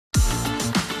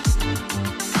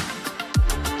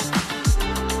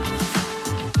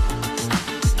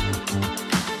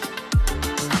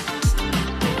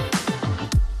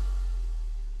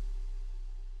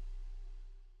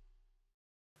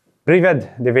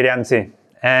Privet, Devirianzi,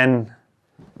 and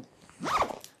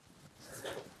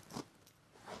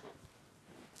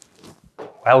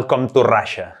welcome to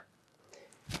Russia.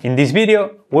 In this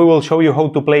video, we will show you how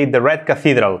to play the Red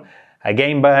Cathedral, a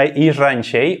game by Isra and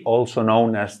Shea, also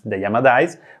known as the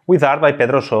Yamadais, with art by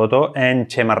Pedro Soto and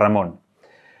Chema Ramon.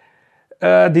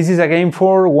 This is a game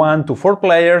for 1 to 4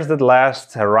 players that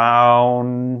lasts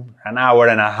around an hour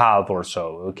and a half or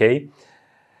so, okay?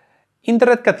 In the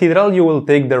Red Cathedral, you will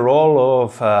take the role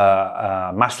of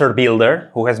a master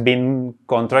builder who has been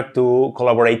contracted to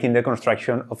collaborate in the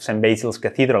construction of St. Basil's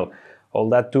Cathedral, all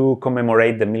that to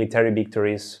commemorate the military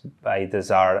victories by the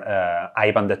Tsar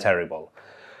Ivan the Terrible.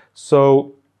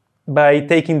 So, by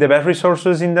taking the best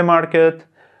resources in the market,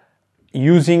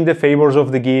 using the favors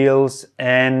of the guilds,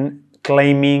 and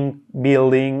claiming,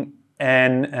 building,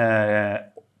 and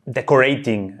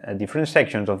decorating different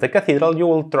sections of the cathedral, you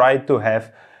will try to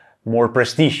have more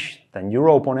prestige than your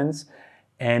opponents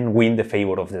and win the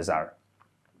favor of the Tsar.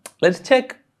 Let's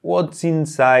check what's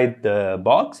inside the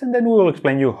box, and then we will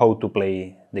explain you how to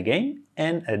play the game,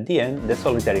 and at the end, the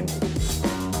solitary mode.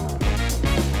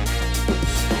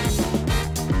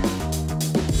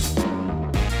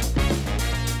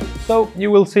 So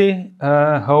you will see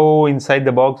how inside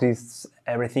the box is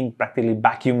everything practically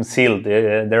vacuum sealed.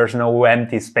 There's no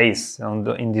empty space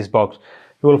in this box.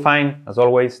 You will find, as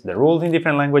always, the rules in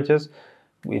different languages,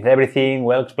 with everything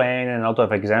well explained and a lot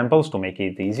of examples to make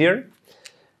it easier.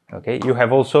 Okay, you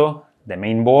have also the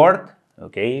main board,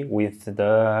 okay, with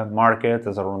the market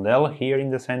as a rondel here in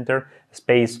the center,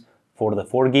 space for the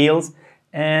 4 guilds,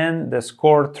 and the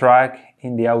score track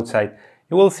in the outside.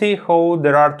 You will see how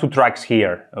there are 2 tracks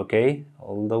here, okay,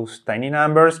 all those tiny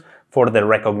numbers for the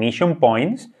recognition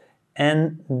points,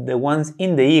 and the ones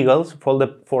in the eagles for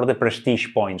the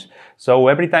prestige points. So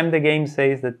every time the game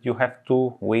says that you have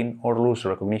to win or lose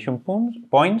recognition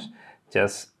points,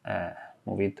 just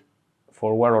move it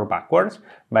forward or backwards.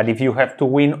 But if you have to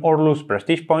win or lose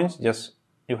prestige points, just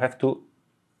you have to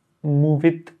move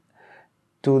it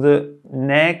to the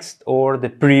next or the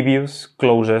previous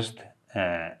closest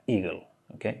eagle.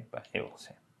 Okay, but you will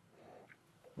see.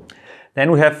 Then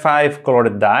we have 5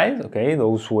 colored dice, okay,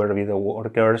 those were the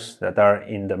workers that are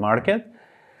in the market.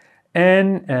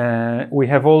 And we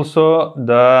have also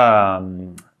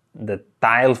the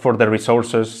tiles for the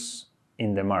resources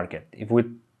in the market. If we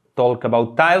talk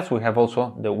about tiles, we have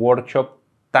also the workshop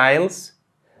tiles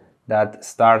that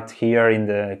start here in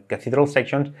the cathedral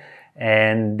section,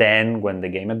 and then when the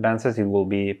game advances, it will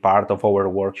be part of our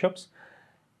workshops.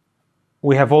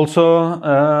 We have also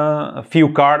a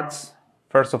few cards.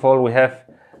 First of all, we have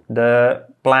the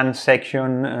plan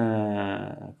section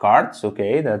cards,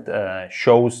 okay, that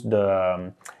shows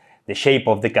the shape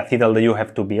of the cathedral that you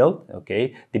have to build,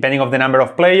 okay. Depending on the number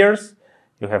of players,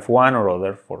 you have one or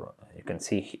other. For you can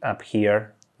see up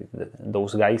here with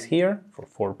those guys here for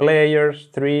 4 players,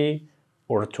 3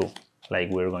 or 2, like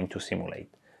we're going to simulate.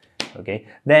 Okay.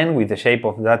 Then, with the shape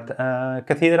of that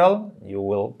cathedral, you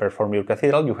will perform your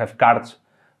cathedral. You have cards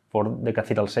for the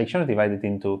cathedral sections divided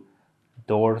into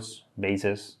doors,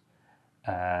 bases,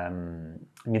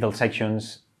 middle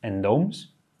sections, and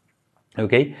domes.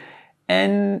 Okay,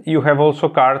 and you have also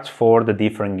cards for the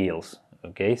different guilds.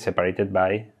 Okay, separated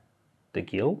by the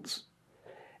guilds.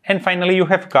 And finally, you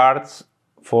have cards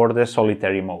for the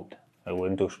solitary mode.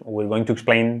 We're going to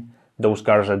explain those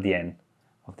cards at the end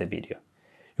of the video.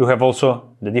 You have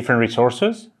also the different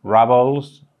resources: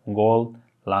 rubbles, gold,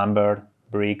 lumber,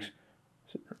 bricks,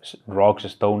 rocks,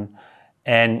 stone,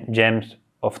 and gems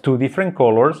of 2 different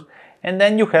colors. And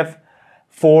then you have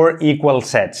 4 equal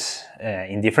sets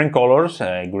in different colors: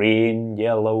 green,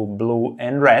 yellow, blue,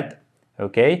 and red.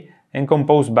 Okay, and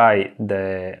composed by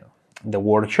the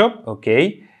workshop.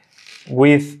 Okay,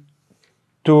 with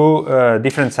 2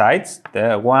 different sides: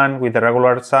 the one with the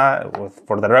regular side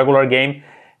for the regular game,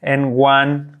 and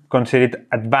one considered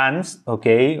advanced,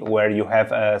 okay, where you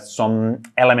have some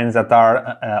elements that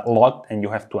are locked and you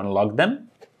have to unlock them.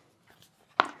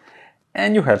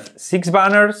 And you have 6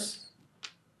 banners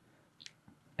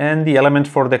and the elements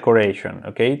for decoration,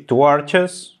 okay, 2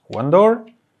 arches, 1 door,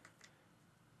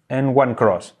 and 1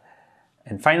 cross.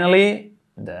 And finally,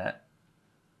 the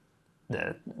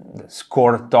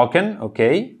score token,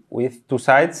 okay, with 2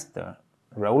 sides, the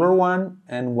regular one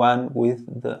and one with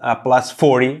the plus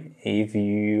 40 if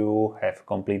you have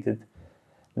completed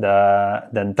the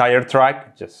entire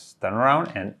track. Just turn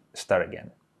around and start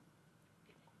again.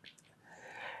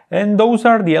 And those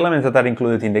are the elements that are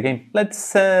included in the game. Let's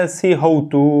see how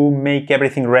to make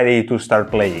everything ready to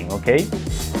start playing, okay?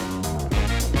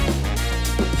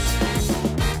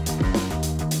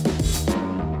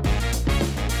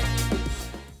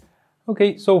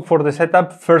 Okay, so for the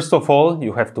setup, first of all,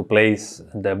 you have to place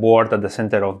the board at the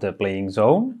center of the playing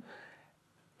zone,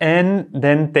 and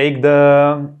then take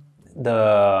the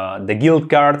guild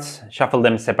cards, shuffle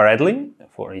them separately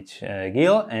for each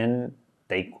guild, and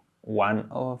take one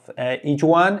of each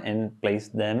one and place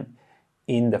them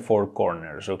in the four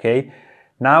corners. Okay,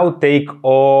 now take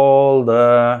all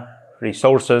the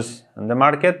resources on the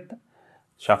market,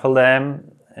 shuffle them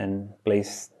and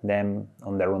place them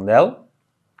on the rondel.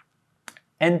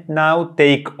 And now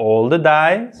take all the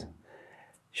dice,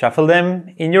 shuffle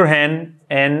them in your hand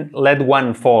and let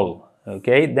one fall.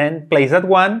 Okay, then place that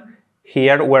one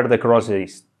here where the cross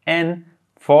is, and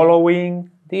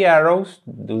following the arrows,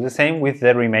 do the same with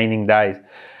the remaining dice.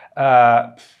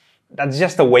 That's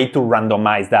just a way to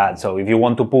randomize that. So if you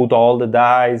want to put all the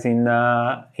dice in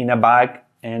a bag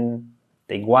and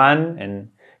take one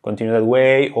and continue that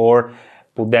way, or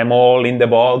put them all in the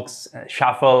box,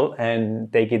 shuffle and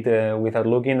take it without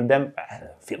looking at them,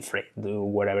 feel free, do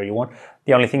whatever you want.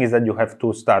 The only thing is that you have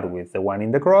to start with the one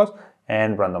in the cross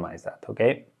and randomize that,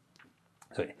 okay?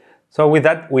 So with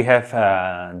that, we have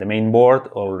the main board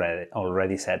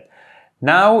already set.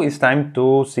 Now it's time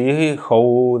to see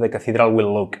how the cathedral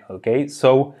will look, okay?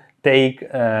 So take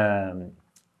the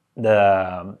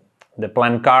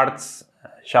plan cards,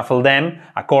 shuffle them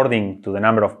according to the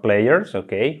number of players,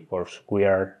 okay? Of course, we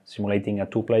are simulating a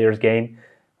two-players game.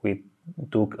 We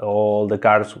took all the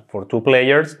cards for 2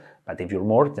 players, but if you're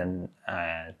more, then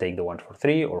take the ones for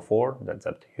 3 or 4, that's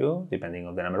up to you, depending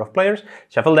on the number of players.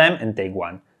 Shuffle them and take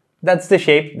one. That's the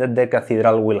shape that the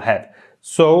cathedral will have.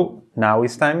 So now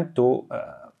it's time to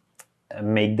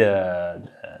make the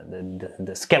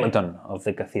skeleton of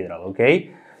the cathedral,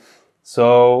 okay?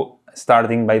 So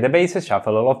starting by the bases,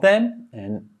 shuffle all of them,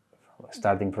 and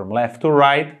starting from left to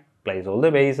right, place all the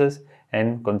bases,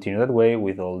 and continue that way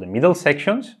with all the middle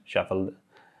sections,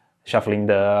 shuffling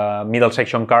the middle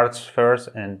section cards first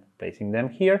and placing them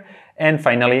here, and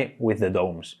finally with the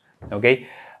domes, okay?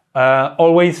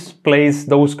 Always place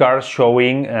those cards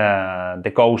showing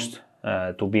the coast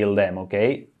to build them,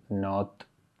 okay? Not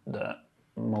the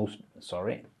most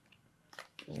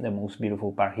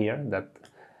beautiful part here, that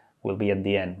will be at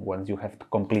the end, once you have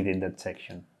completed that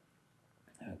section.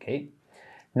 Okay.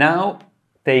 Now,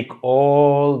 take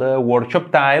all the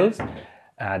workshop tiles,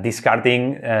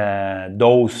 discarding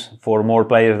those for more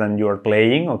players than you are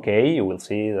playing, okay? You will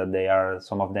see that they are,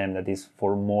 some of them that is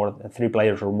for 3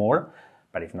 players or more,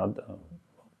 but if not,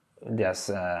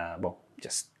 just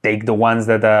take the ones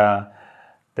that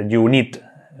you need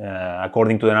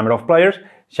according to the number of players,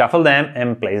 shuffle them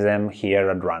and place them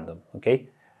here at random, okay?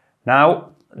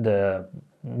 Now, the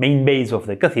main base of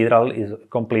the cathedral is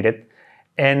completed,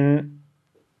 and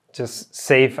just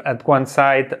save at one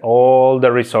side all the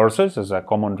resources as a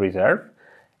common reserve,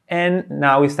 and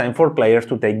now it's time for players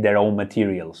to take their own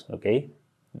materials, okay?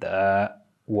 The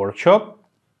workshop.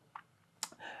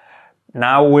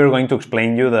 Now we're going to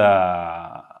explain you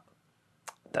the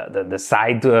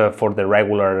side for the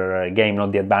regular game,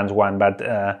 not the advanced one, but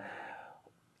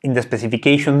in the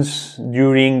specifications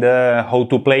during the how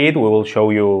to play it, we will show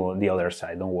you the other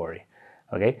side, don't worry.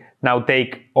 Okay, now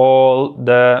take all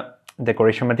the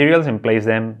decoration materials and place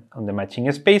them on the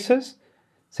matching spaces.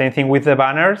 Same thing with the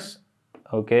banners.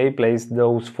 Okay, place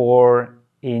those 4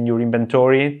 in your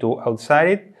inventory, 2 outside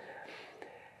it.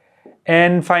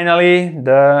 And finally,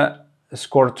 the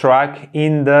score track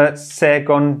in the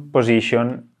second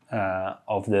position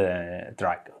of the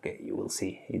track. Okay, you will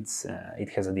see it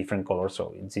has a different color,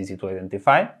 so it's easy to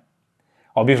identify.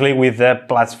 Obviously with the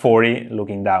plus 40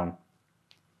 looking down.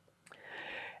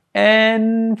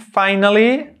 And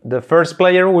finally, the first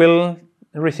player will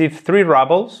receive 3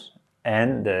 rubles,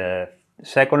 and the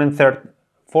second and third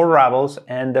 4 rubles,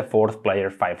 and the fourth player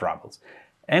 5 rubles.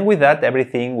 And with that,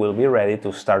 everything will be ready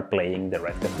to start playing the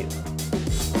Red Cathedral.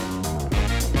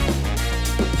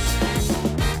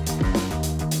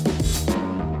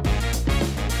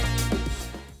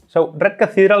 So Red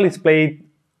Cathedral is played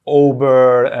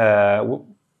over a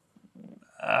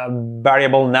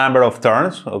variable number of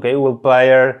turns. Okay,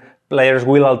 players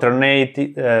will alternate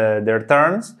their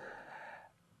turns,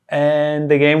 and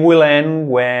the game will end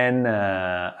when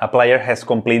a player has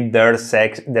completed their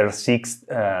 6th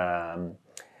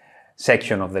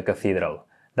section of the cathedral.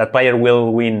 That player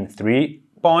will win 3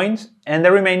 points, and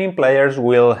the remaining players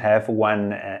will have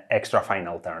 1 extra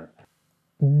final turn.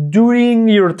 During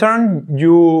your turn,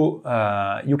 you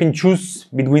can choose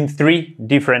between 3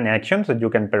 different actions that you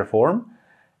can perform,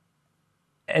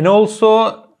 and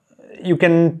also you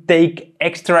can take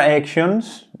extra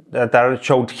actions that are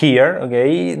showed here.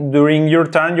 Okay, during your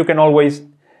turn, you can always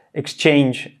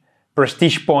exchange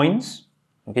prestige points,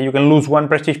 Okay, you can lose 1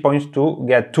 prestige point to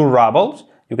get 2 rubles.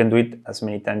 You can do it as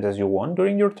many times as you want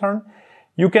during your turn.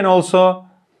 You can also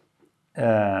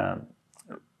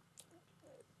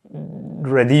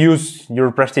reduce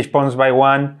your prestige points by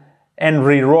 1 and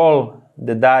re-roll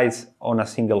the dice on a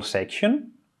single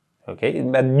section. Okay,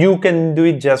 but you can do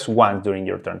it just once during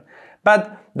your turn.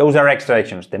 But those are extra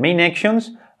actions. The main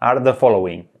actions are the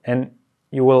following, and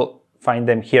you will find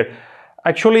them here.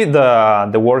 Actually,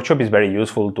 the workshop is very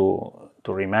useful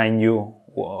to remind you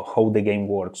how the game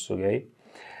works. Okay,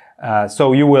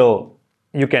 so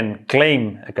you can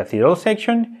claim a cathedral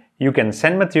section. You can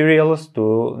send materials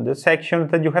to the section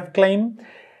that you have claimed,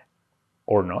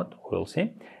 or not, we'll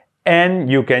see. And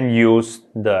you can use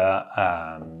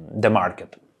the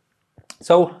market.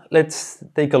 So let's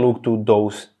take a look to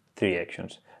those 3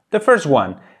 actions. The first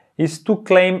one is to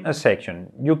claim a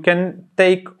section. You can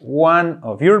take one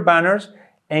of your banners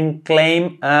and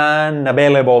claim an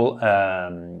available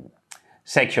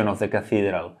section of the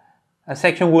cathedral. A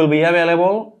section will be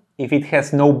available if it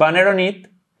has no banner on it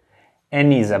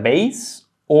and is a base,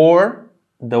 or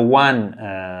the one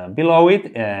below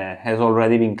it has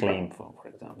already been claimed for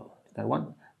example.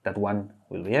 That one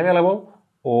will be available,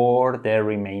 or the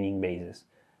remaining bases.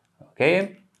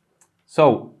 Okay,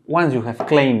 so once you have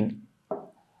claimed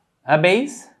a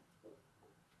base,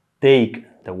 take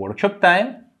the workshop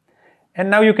tile, and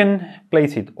now you can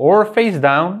place it or face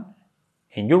down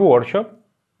in your workshop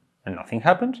and nothing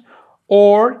happens,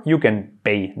 or you can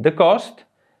pay the cost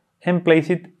and place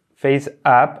it face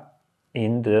up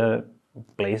in the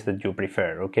place that you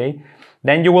prefer. Okay,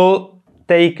 then you will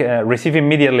receive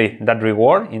immediately that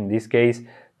reward. In this case,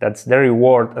 that's the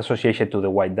reward associated to the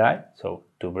white die, so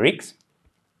 2 bricks.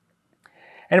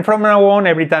 And from now on,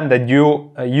 every time that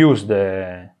you use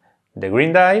the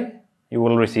green die, you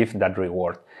will receive that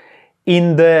reward.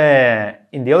 In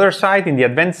the other side, in the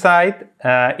advanced side,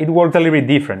 it works a little bit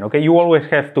different. Okay, you always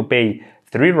have to pay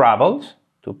 3 rubles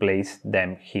to place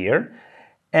them here,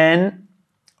 and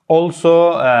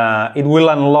also it will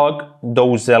unlock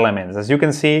those elements. As you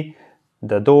can see,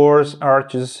 the doors,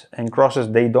 arches, and crosses,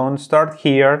 they don't start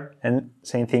here, and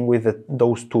same thing with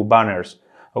those 2 banners.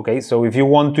 Okay, so if you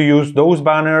want to use those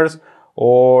banners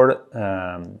or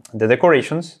the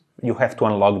decorations, you have to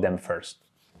unlock them first.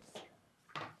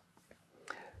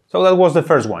 So that was the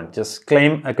first one, just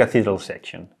claim a cathedral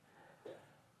section.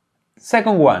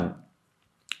 Second one,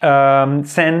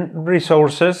 send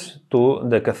resources to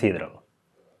the cathedral.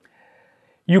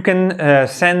 You can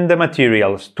send the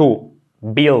materials to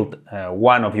build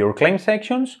one of your claim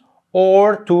sections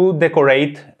or to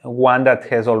decorate one that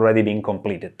has already been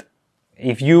completed.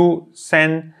 If you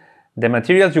send the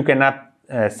materials, you can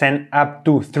send up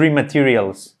to 3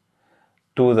 materials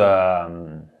to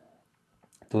the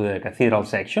cathedral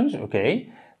sections, okay,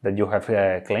 that you have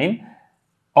claimed.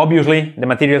 Obviously, the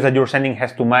materials that you're sending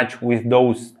has to match with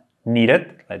those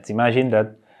needed. Let's imagine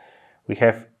that we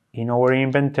have in our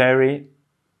inventory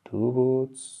 2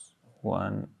 boots,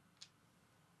 1,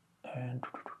 and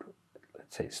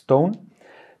let's say stone.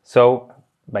 So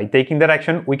by taking that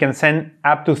action, we can send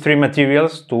up to 3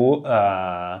 materials to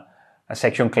a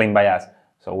section claimed by us.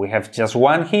 So we have just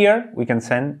 1 here, we can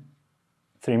send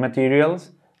 3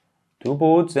 materials, 2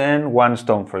 boots and 1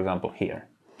 stone, for example, here.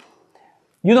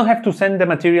 You don't have to send the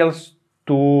materials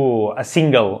to a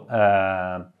single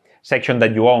section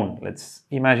that you own. Let's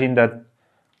imagine that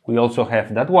we also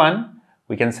have that one.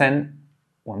 We can send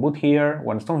 1 boot here,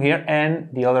 1 stone here, and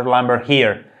the other lumber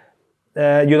here.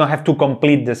 You don't have to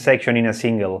complete the section in a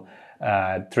single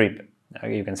trip.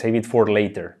 Okay, you can save it for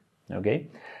later. Okay,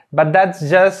 but that's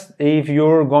just if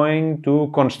you're going to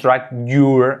construct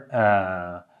your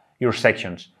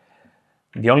sections.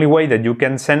 The only way that you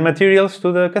can send materials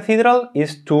to the cathedral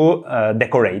is to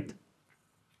decorate.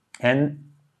 And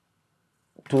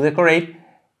to decorate,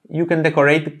 you can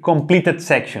decorate completed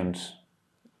sections.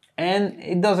 And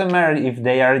it doesn't matter if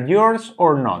they are yours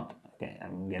or not. Okay,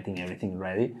 I'm getting everything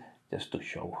ready just to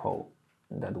show how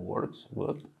that works.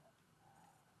 Good.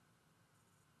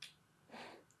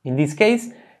 In this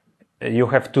case, you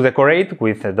have to decorate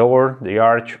with the door, the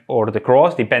arch, or the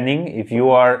cross, depending. If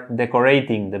you are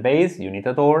decorating the base, you need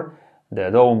a door. The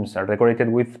domes are decorated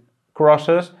with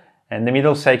crosses, and the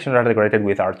middle sections are decorated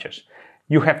with arches.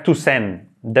 You have to send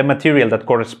the material that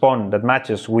corresponds, that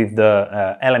matches with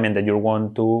the element that you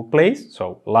want to place.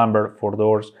 So lumber for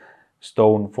doors,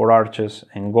 stone for arches,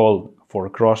 and gold for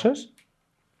crosses.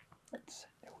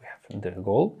 We have the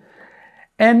gold.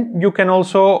 And you can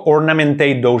also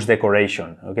ornamentate those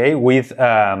decorations, okay, with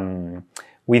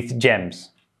gems.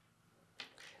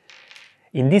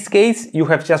 In this case, you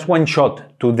have just 1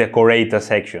 shot to decorate a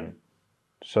section.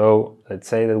 So let's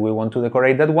say that we want to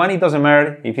decorate that one. It doesn't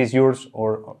matter if it's yours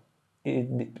or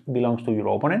it belongs to your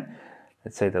opponent.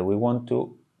 Let's say that we want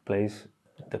to place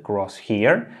the cross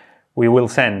here. We will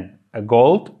send a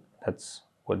gold. That's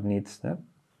what needs that.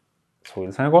 So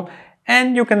we'll send a gold.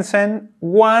 And you can send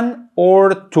 1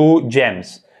 or 2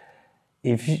 gems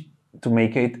to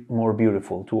make it more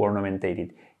beautiful, to ornamentate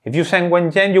it. If you send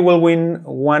 1 gem, you will win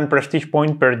 1 prestige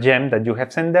point per gem that you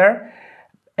have sent there.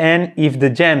 And if the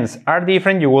gems are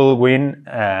different, you will win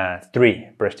 3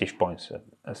 prestige points,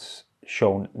 as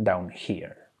shown down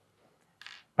here.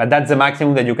 But that's the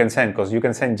maximum that you can send, because you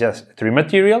can send just 3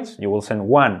 materials. You will send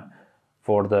 1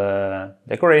 for the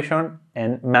decoration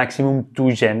and maximum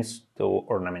 2 gems to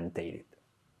ornamentate it.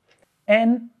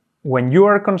 And when you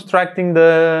are constructing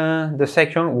the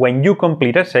section, when you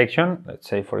complete a section, let's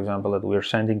say for example that we're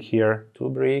sending here 2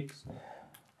 bricks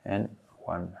and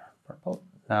 1 purple.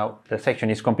 Now the section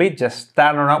is complete, just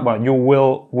turn around, well, you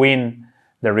will win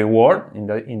the reward,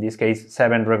 in this case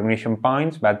 7 recognition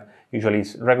points, but usually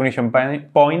it's recognition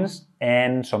points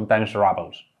and sometimes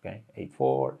rubbles, okay,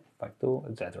 8-4,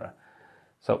 5-2, etc.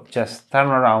 So just turn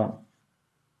around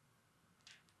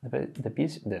the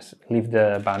piece, just leave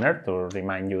the banner to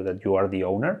remind you that you are the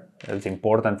owner. It's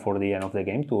important for the end of the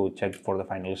game to check for the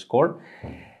final score.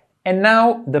 And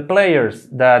now the players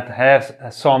that have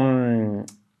some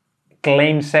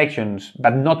claim sections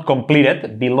but not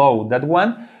completed below that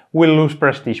one will lose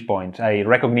prestige points,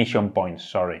 recognition points,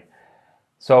 sorry.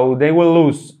 So they will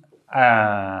lose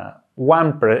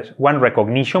one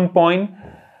recognition point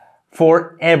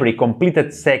for every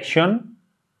completed section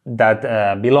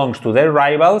that belongs to their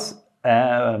rivals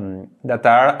that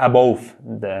are above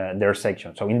their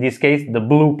section. So in this case, the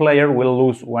blue player will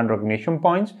lose 1 recognition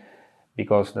points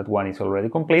because that one is already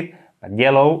complete, but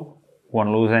yellow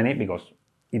won't lose any because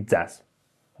it does.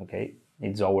 Okay,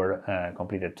 it's our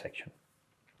completed section.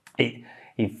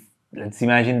 If let's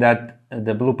imagine that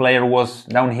the blue player was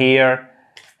down here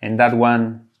and that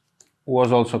one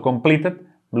was also completed,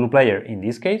 blue player in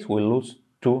this case will lose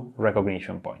 2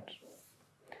 recognition points.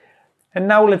 And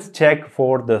now let's check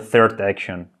for the third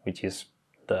action, which is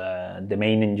the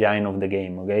main engine of the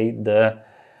game, okay?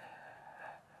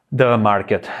 The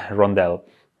market rondel.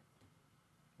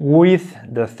 With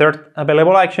the third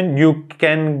available action, you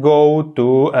can go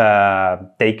to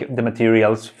take the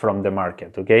materials from the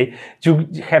market, okay? You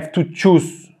have to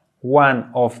choose one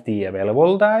of the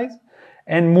available dice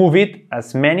and move it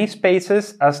as many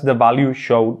spaces as the value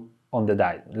showed on the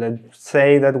die. Let's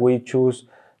say that we choose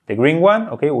the green one,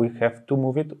 okay? We have to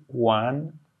move it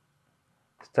 1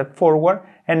 step forward,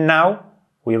 and now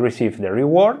we receive the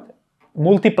reward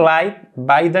multiplied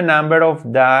by the number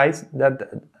of dice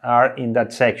that are in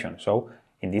that section. So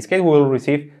in this case we will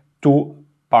receive 2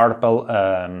 purple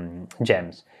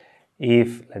gems.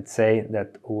 If let's say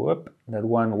that that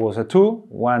one was a 2,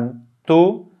 1,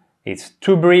 2, it's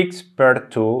 2 bricks per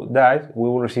 2 dice, we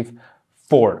will receive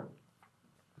 4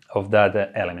 of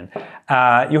that element.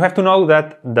 You have to know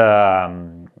that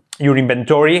your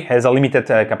inventory has a limited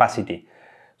capacity.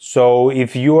 So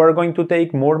if you are going to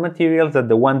take more materials than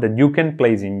the one that you can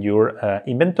place in your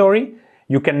inventory,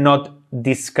 you cannot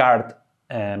discard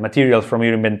materials from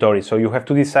your inventory. So you have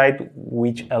to decide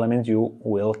which elements you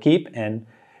will keep and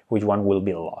which one will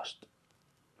be lost.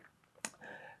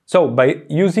 So by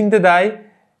using the die,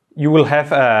 you will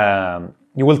have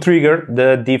you will trigger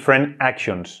the different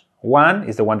actions. One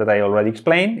is the one that I already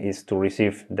explained, is to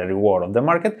receive the reward of the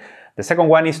market. The second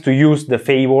one is to use the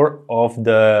favor of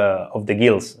the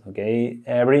guilds. Okay,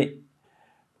 every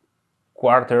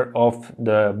quarter of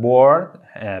the board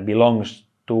belongs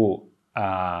to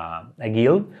a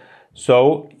guild,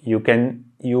 so you can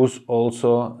use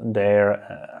also their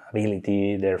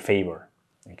ability, their favor,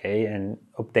 okay, and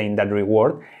obtain that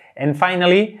reward. And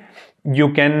finally,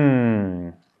 you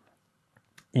can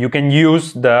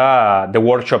use the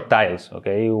workshop tiles.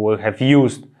 Okay, we have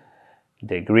used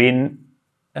the green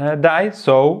die,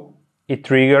 so it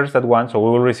triggers that one, so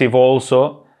we will receive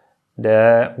also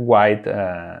the white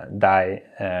die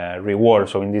reward.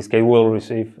 So in this case we'll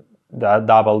receive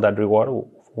double that reward,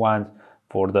 one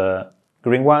for the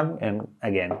green one and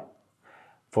again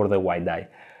for the white die.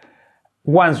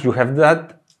 Once you have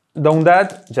done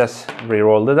that, just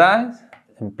re-roll the dice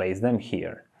and place them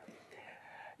here.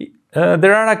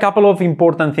 There are a couple of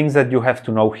important things that you have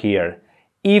to know here.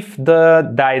 If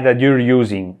the die that you're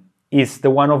using is the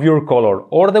one of your color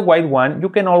or the white one, you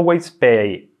can always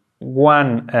pay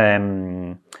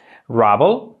 1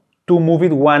 ruble to move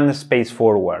it 1 space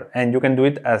forward, and you can do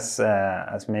it as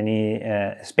many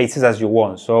spaces as you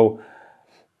want. So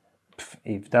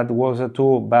if that was a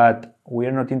 2, but we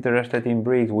are not interested in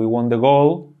bricks, we want the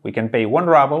gold, we can pay 1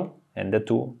 ruble, and the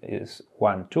 2 is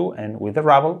 1, 2, and with the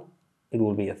ruble, it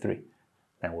will be a 3.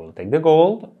 Then we'll take the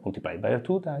gold, multiply it by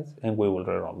 2 dice, and we will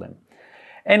reroll them.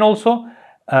 And also,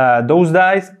 those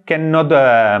dice cannot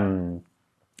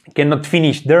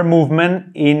finish their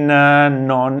movement in a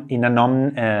non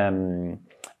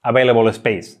available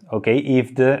space. Okay,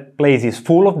 if the place is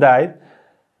full of dice,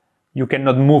 you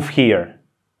cannot move here.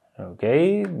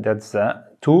 Okay, that's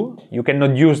 2. You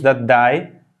cannot use that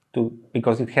die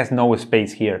because it has no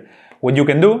space here. What you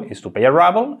can do is to pay a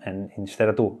ruble, and instead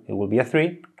of 2, it will be a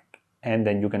 3, and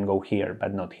then you can go here,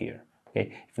 but not here.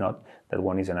 Okay, if not, that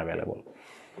one isn't available.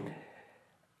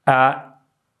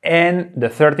 And the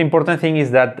third important thing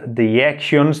is that the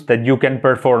actions that you can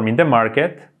perform in the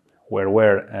market, where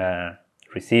we're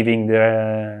receiving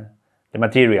the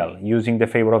material, using the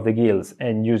favor of the guilds,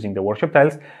 and using the workshop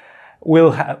tiles,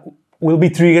 will be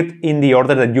triggered in the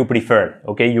order that you prefer.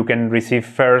 Okay, you can receive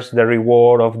first the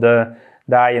reward of the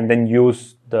die and then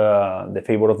use the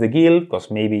favor of the guild, because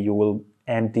maybe you will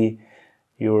empty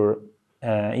your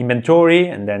inventory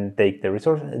and then take the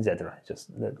resources, etc.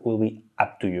 Just that will be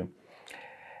up to you.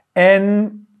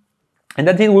 And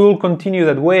that's it. We will continue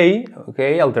that way.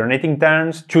 Okay, alternating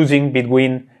turns, choosing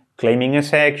between claiming a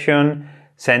section,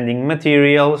 sending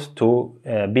materials to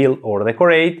build or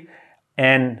decorate,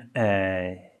 and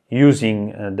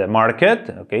using the market,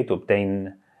 okay, to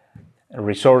obtain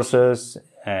resources,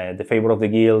 the favor of the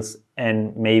guilds,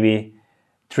 and maybe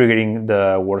triggering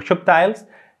the workshop tiles,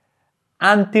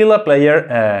 until a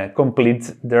player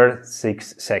completes their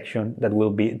 6th section. That will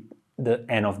be the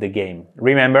end of the game.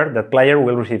 Remember that player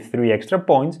will receive 3 extra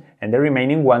points, and the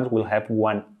remaining ones will have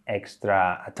 1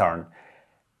 extra turn.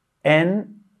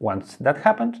 And once that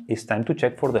happens, it's time to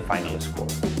check for the final score.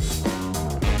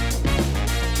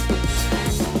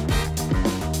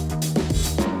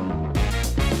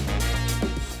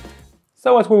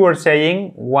 So as we were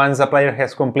saying, once a player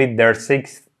has completed their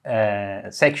 6th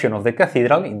section of the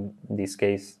cathedral, in this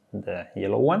case the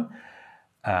yellow one,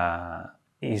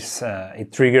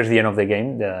 it triggers the end of the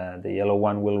game. The yellow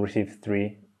one will receive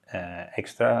 3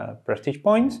 extra prestige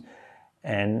points,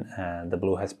 and the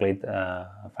blue has played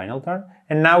a final turn.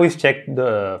 And now it's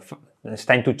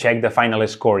time to check the final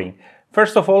scoring.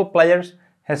 First of all, players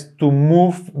has to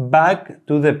move back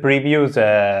to the previous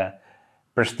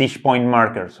prestige point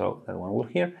marker. So that one will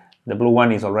here. The blue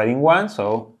one is already in 1,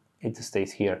 so it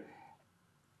stays here.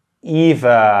 If,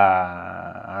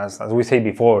 as we said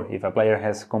before, if a player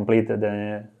has completed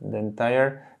the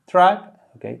entire track,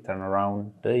 okay, turn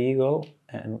around the eagle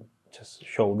and just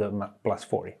show the plus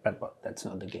 40. But that's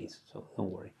not the case, so don't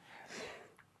worry.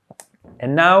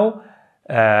 And now,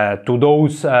 to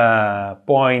those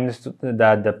points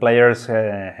that the players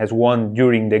has won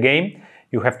during the game,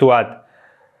 you have to add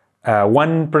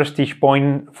 1 prestige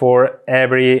point for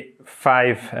every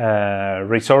 5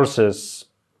 resources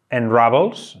and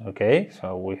rubles. Okay,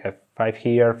 so we have 5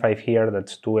 here, 5 here,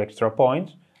 that's 2 extra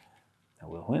points. I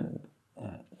will win.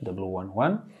 The blue one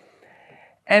won.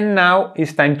 And now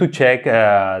it's time to check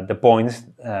the points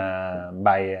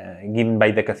given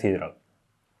by the cathedral.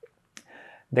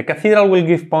 The cathedral will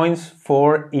give points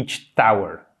for each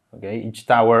tower. Okay, each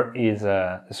tower is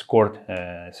scored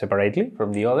separately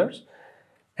from the others,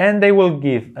 and they will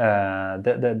give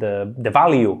the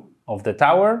value of the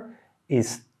tower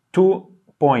is 2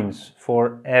 points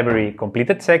for every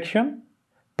completed section,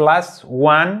 plus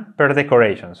 1 per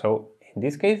decoration. So in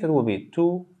this case, it will be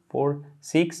 2, 4,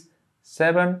 6,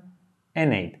 7,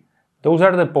 and 8. Those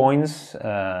are the points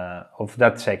of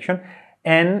that section,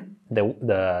 and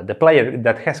the player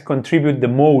that has contributed the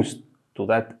most to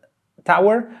that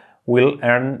tower will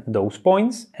earn those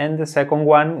points, and the second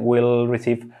one will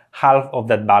receive half of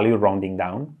that value, rounding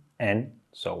down, and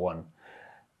so on.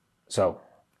 So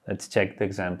let's check the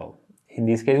example. In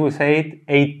this case, we say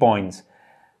 8 points.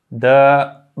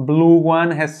 The blue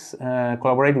one has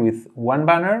collaborated with 1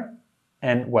 banner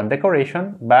and 1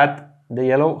 decoration, but the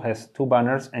yellow has 2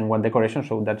 banners and 1 decoration,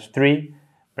 so that's 3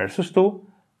 versus 2.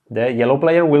 The yellow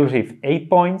player will receive 8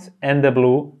 points and the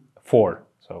blue 4.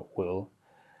 So we'll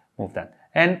move that.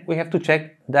 And we have to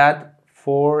check that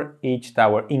for each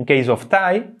tower. In case of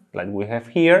tie, like we have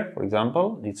here, for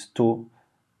example, it's 2,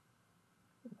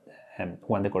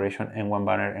 1 decoration and 1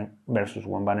 banner versus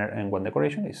 1 banner and 1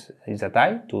 decoration is a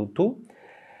tie, 2, 2.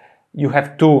 You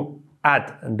have to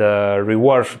add the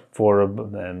rewards for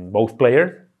both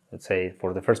players. Let's say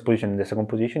for the first position and the second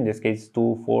position. In this case,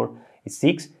 2, 4 is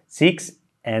 6. 6,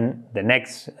 and the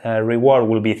next reward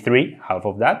will be 3, half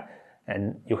of that.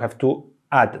 And you have to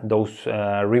add those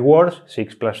rewards.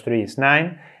 6 plus 3 is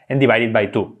 9, and divide it by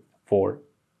 2 4,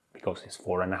 because it's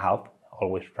 4.5,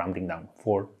 always rounding down,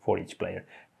 4 for each player.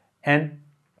 And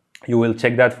you will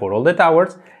check that for all the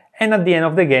towers, and at the end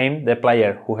of the game, the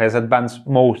player who has advanced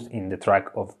most in the track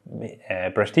of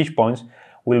prestige points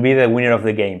will be the winner of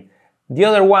the game. The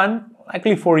other one,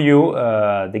 likely for you,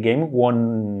 the game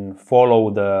won't follow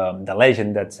the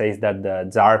legend that says that the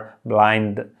Tsar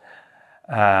blindfold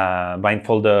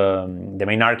the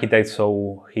main architect,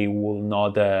 so he will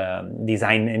not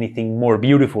design anything more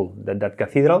beautiful than that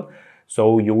cathedral.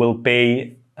 So you will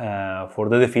pay for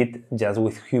the defeat just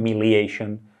with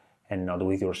humiliation and not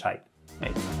with your side.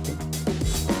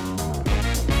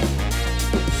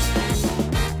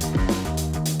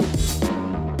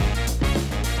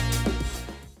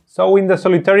 So in the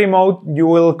solitary mode, you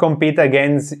will compete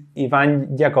against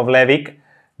Ivan Yakovlevich,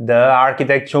 the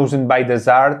architect chosen by the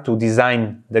Tsar to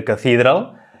design the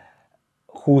cathedral,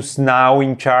 who's now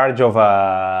in charge of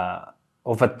a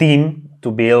team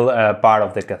to build a part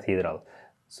of the cathedral.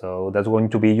 So that's going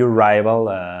to be your rival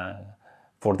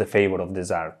for the favor of the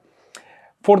Tsar.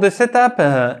 For the setup,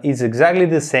 it's exactly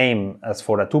the same as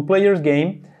for a 2-player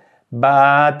game,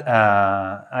 but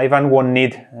Ivan won't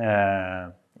need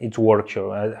his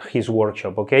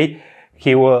workshop, okay?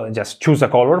 He will just choose a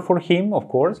color for him, of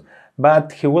course,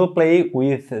 but he will play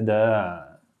with the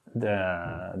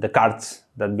cards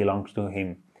that belongs to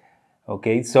him.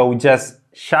 Okay, so just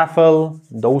shuffle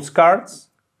those cards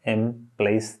and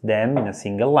place them in a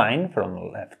single line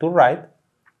from left to right,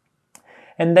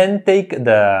 and then take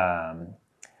the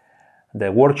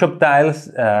workshop tiles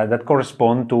that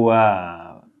correspond to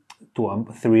a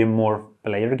 3 or more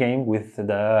player game with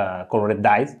the colored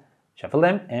dice, shuffle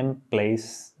them and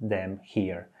place them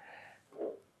here.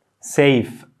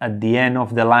 Save at the end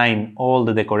of the line all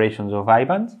the decorations of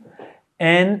Ivan's,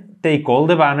 and take all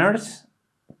the banners,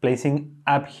 placing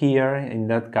up here in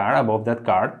that card, above that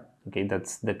card. Okay,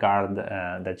 that's the card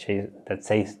that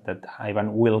says that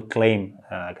Ivan will claim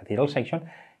a cathedral section,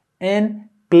 and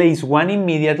place one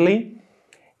immediately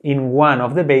in one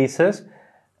of the bases,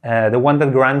 the one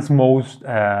that grants most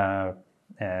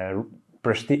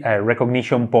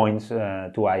recognition points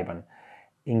to Ivan.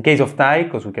 In case of tie,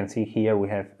 because we can see here we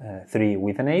have 3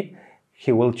 with an 8,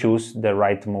 he will choose the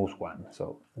rightmost one,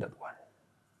 so that one.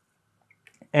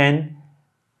 And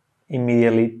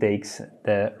immediately takes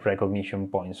the recognition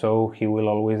point, so he will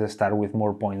always start with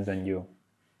more points than you.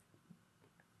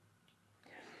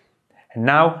 And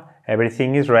now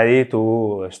everything is ready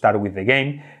to start with the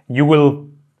game. You will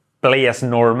play as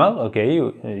normal, okay,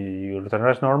 you return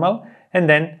as normal, and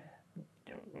then,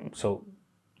 so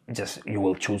just you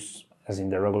will choose, as in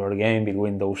the regular game,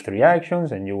 between those 3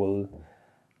 actions, and you will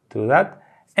do that,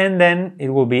 and then it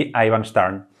will be Ivan's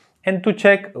turn. And to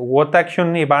check what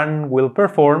action Ivan will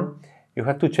perform, you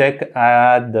have to check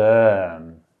at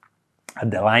the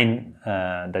line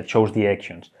that shows the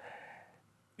actions.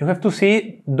 You have to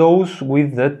see those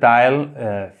with the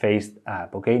tile faced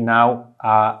up, okay? Now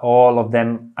all of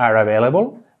them are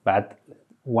available, but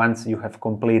once you have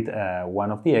completed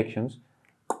one of the actions,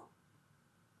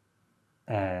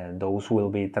 those will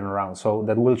be turned around. So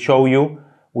that will show you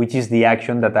which is the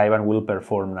action that Ivan will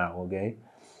perform now, okay?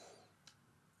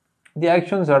 The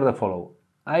actions are the following.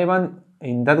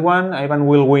 In that one, Ivan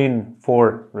will win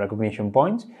 4 recognition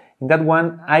points. In that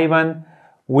one, Ivan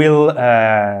will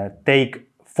take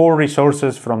 4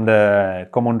 resources from the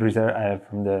common reserve.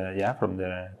 From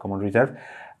the common reserve.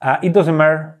 It doesn't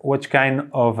matter which kind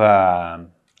of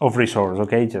resource.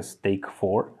 Okay, just take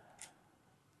 4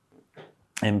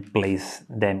 and place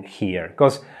them here.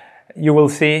 Because you will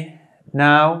see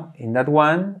now in that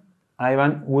one,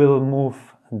 Ivan will move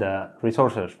the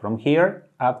resources from here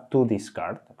up to this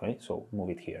card. Okay, so move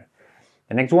it here.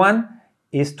 The next one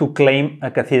is to claim a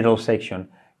cathedral section.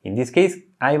 In this case,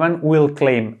 Ivan will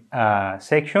claim a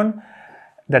section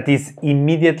that is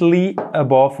immediately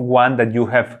above one that you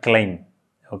have claimed.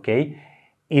 Okay,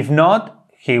 if not,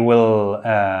 he will.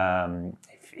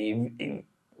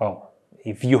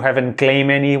 If you haven't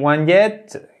claimed anyone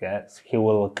yet, yes, he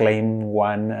will claim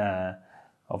one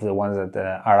of the ones that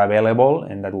are available,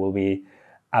 and that will be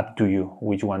up to you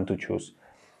which one to choose.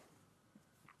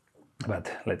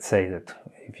 But let's say that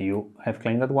if you have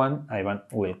claimed that one, Ivan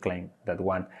will claim that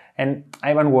one. And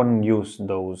Ivan won't use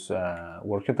those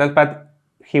workshop tiles, but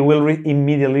he will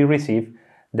immediately receive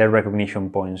the recognition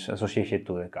points associated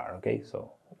to the card. Okay,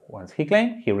 so once he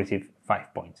claims, he receives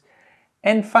 5 points.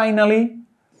 And finally,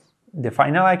 the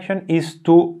final action is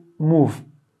to move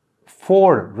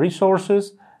 4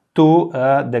 resources to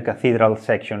the cathedral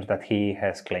sections that he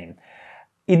has claimed.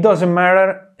 It doesn't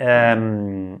matter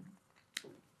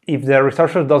if the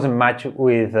resources doesn't match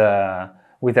with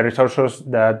with the resources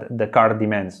that the card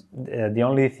demands. The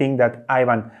only thing that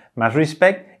Ivan must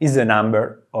respect is the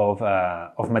number of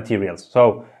materials.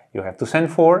 So you have to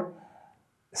send 4,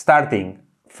 starting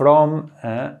from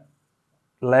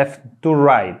left to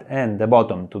right and the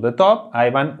bottom to the top.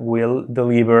 Ivan will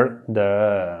deliver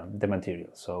the material.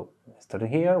 So starting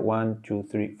here, 1, 2,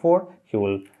 3, 4. He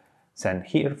will send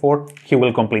here 4. He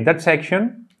will complete that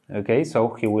section. Okay, so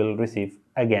he will receive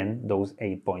again those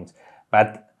 8 points.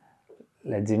 But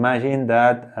let's imagine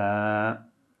that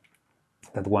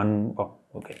that one. Oh,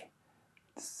 okay,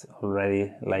 it's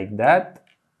already like that.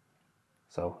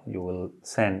 So you will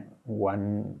send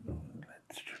 1.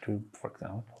 Let's do, for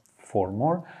example, 4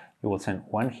 more. You will send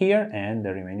 1 here and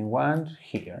the remaining ones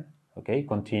here. Okay,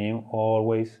 continue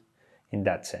always in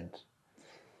that sense.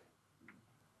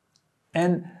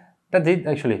 And that's it,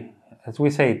 actually. As we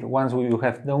said, once you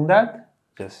have done that,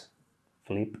 just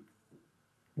flip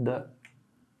the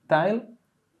tile.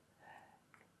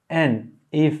 And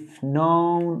if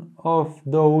none of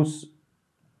those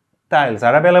tiles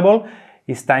are available,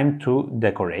 it's time to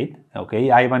decorate. Okay,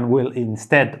 Ivan will,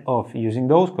 instead of using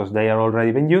those, because they are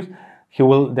already been used, he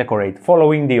will decorate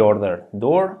following the order: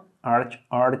 door, arch,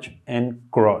 arch, and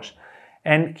cross.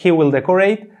 And he will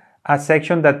decorate a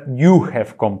section that you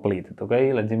have completed.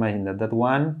 Okay, let's imagine that that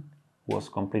one was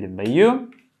completed by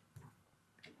you.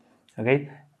 Okay,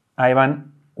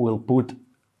 Ivan will put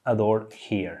a door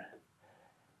here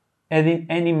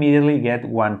and immediately get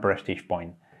 1 prestige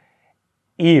point.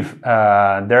 If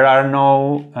there are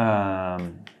no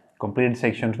completed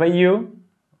sections by you,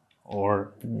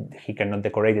 or he cannot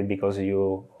decorate it because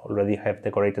you already have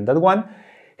decorated that one,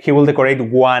 he will decorate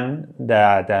one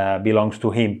that belongs to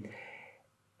him.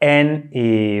 And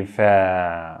if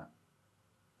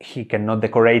he cannot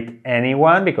decorate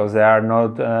anyone because there are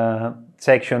not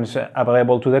sections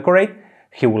available to decorate,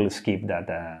 he will skip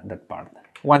that part.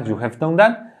 Once you have done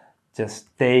that,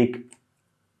 just take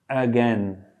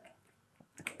again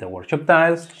the workshop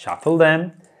tiles, shuffle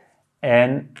them,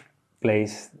 and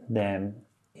place them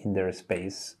in their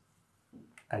space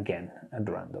again at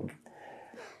random.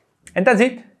 And that's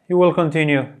it. You will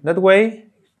continue that way,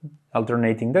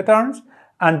 alternating the turns,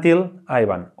 until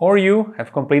Ivan or you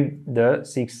have completed the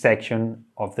 6th section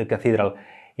of the cathedral.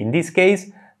 In this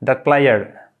case, that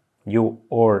player, you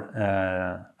or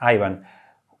Ivan,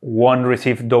 won't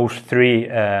receive those 3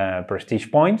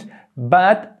 prestige points,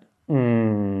 but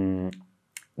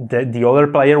the other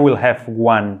player will have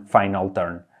 1 final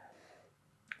turn.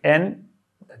 And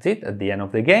that's it. At the end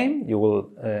of the game, you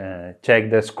will check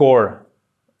the score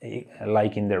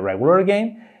like in the regular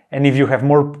game, and if you have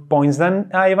more points than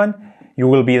Ivan, you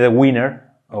will be the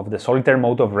winner of the solitaire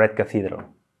mode of Red Cathedral.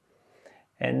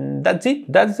 And that's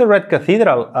it. That's the Red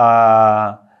Cathedral.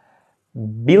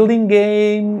 Building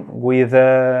game with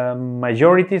a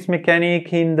majorities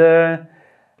mechanic in the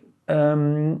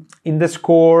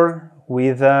score,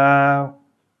 with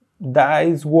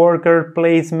dice worker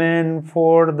placement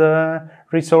for the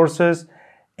resources,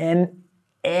 and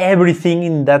everything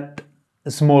in that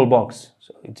small box.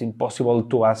 So it's impossible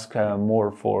to ask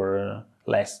more for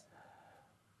less.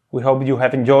 We hope you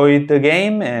have enjoyed the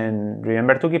game, and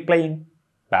remember to keep playing.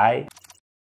 Bye!